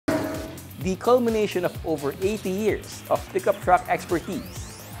The culmination of over 80 years of pickup truck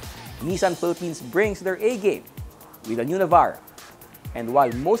expertise, Nissan Philippines brings their A-game with the new Navara. And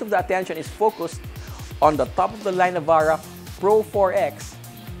while most of the attention is focused on the top-of-the-line Navara Pro 4X,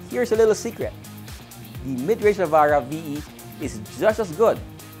 here's a little secret. The mid-range Navara VE is just as good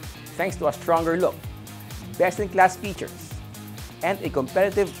thanks to a stronger look, best-in-class features, and a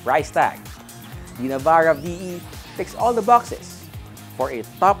competitive price tag. The Navara VE ticks all the boxes for a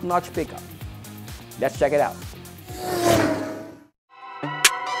top-notch pickup. Let's check it out.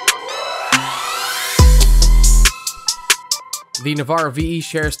 The Navara VE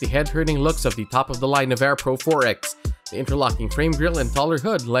shares the head-turning looks of the top-of-the-line Navara Pro 4X. The interlocking frame grille and taller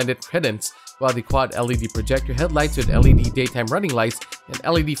hood lend it credence, while the quad LED projector headlights with LED daytime running lights and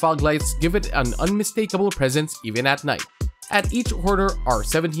LED fog lights give it an unmistakable presence even at night. At each quarter are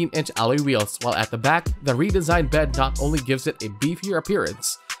 17-inch alloy wheels, while at the back, the redesigned bed not only gives it a beefier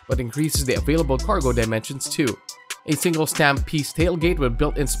appearance, but increases the available cargo dimensions too. A single stamp piece tailgate with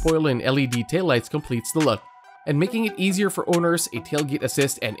built-in spoiler and LED taillights completes the look. And making it easier for owners, a tailgate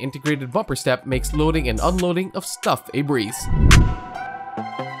assist and integrated bumper step makes loading and unloading of stuff a breeze.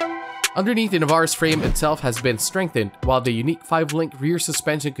 Underneath, the Navara's frame itself has been strengthened, while the unique 5-link rear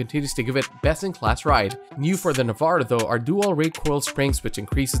suspension continues to give it best-in-class ride. New for the Navara though are dual rate coil springs, which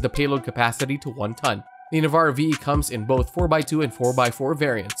increases the payload capacity to 1 ton. The Navara VE comes in both 4x2 and 4x4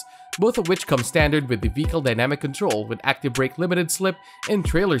 variants, both of which come standard with the vehicle dynamic control with active brake limited slip and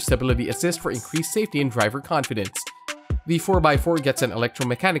trailer stability assist for increased safety and driver confidence. The 4x4 gets an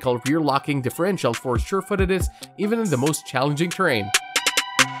electromechanical rear locking differential for sure-footedness even in the most challenging terrain.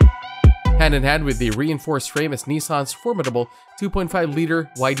 Hand in hand with the reinforced frame is Nissan's formidable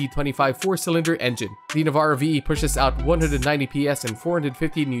 2.5-liter YD25 4-cylinder engine. The Navara VE pushes out 190 PS and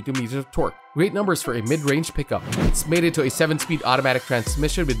 450 Nm of torque. Great numbers for a mid-range pickup. It's mated to a 7-speed automatic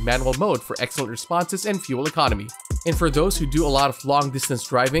transmission with manual mode for excellent responses and fuel economy. And for those who do a lot of long-distance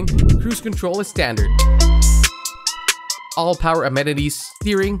driving, cruise control is standard. All power amenities,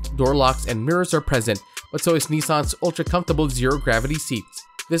 steering, door locks, and mirrors are present, but so is Nissan's ultra-comfortable zero-gravity seats.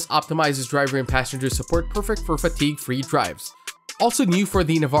 This optimizes driver and passenger support, perfect for fatigue-free drives. Also new for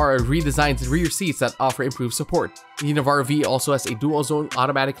the Navara redesigned rear seats that offer improved support. The Navara VE also has a dual-zone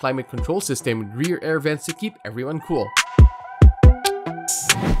automatic climate control system with rear air vents to keep everyone cool.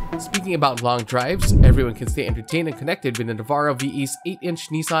 Speaking about long drives, everyone can stay entertained and connected with the Navara VE's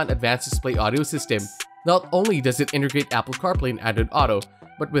 8-inch Nissan Advanced Display audio system. Not only does it integrate Apple CarPlay and Android Auto,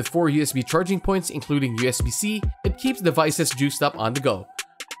 but with 4 USB charging points including USB-C, it keeps devices juiced up on the go.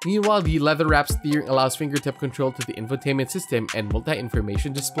 Meanwhile, the leather-wrapped steering allows fingertip control to the infotainment system and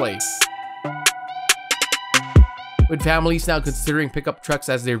multi-information display. With families now considering pickup trucks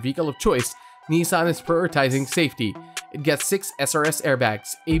as their vehicle of choice, Nissan is prioritizing safety. It gets 6 SRS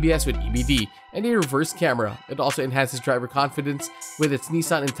airbags, ABS with EBD, and a reverse camera. It also enhances driver confidence with its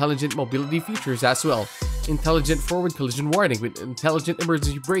Nissan Intelligent Mobility features as well. Intelligent forward collision warning with intelligent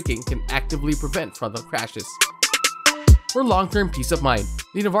emergency braking can actively prevent frontal crashes. For long-term peace of mind,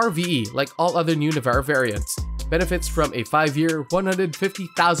 the Navara VE, like all other new Navara variants, benefits from a 5-year,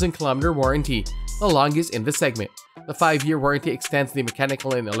 150,000-kilometer warranty, the longest in the segment. The 5-year warranty extends the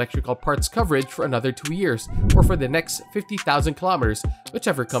mechanical and electrical parts coverage for another 2 years, or for the next 50,000 kilometers,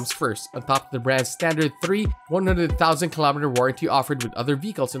 whichever comes first, on top of the brand's standard 3 100,000-kilometer warranty offered with other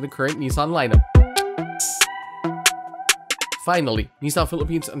vehicles in the current Nissan lineup. Finally, Nissan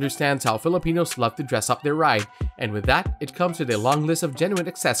Philippines understands how Filipinos love to dress up their ride, and with that, it comes with a long list of genuine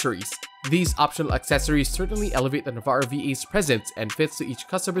accessories. These optional accessories certainly elevate the Navara VE's presence and fits to each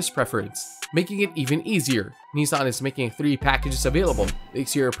customer's preference, making it even easier. Nissan is making 3 packages available: the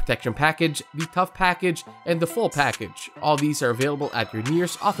exterior protection package, the tough package, and the full package. All these are available at your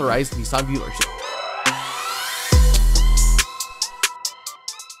nearest authorized Nissan dealership.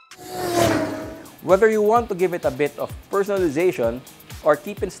 Whether you want to give it a bit of personalization or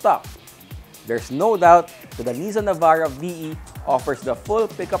keep in stock, there's no doubt that the Nissan Navara VE offers the full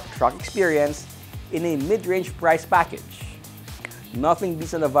pickup truck experience in a mid-range price package. Nothing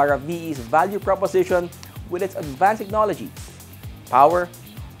beats the Navara VE's value proposition with its advanced technologies, power,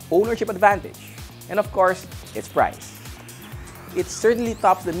 ownership advantage, and of course, its price. It certainly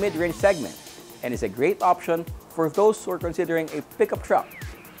tops the mid-range segment and is a great option for those who are considering a pickup truck.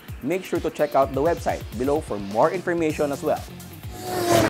 Make sure to check out the website below for more information as well.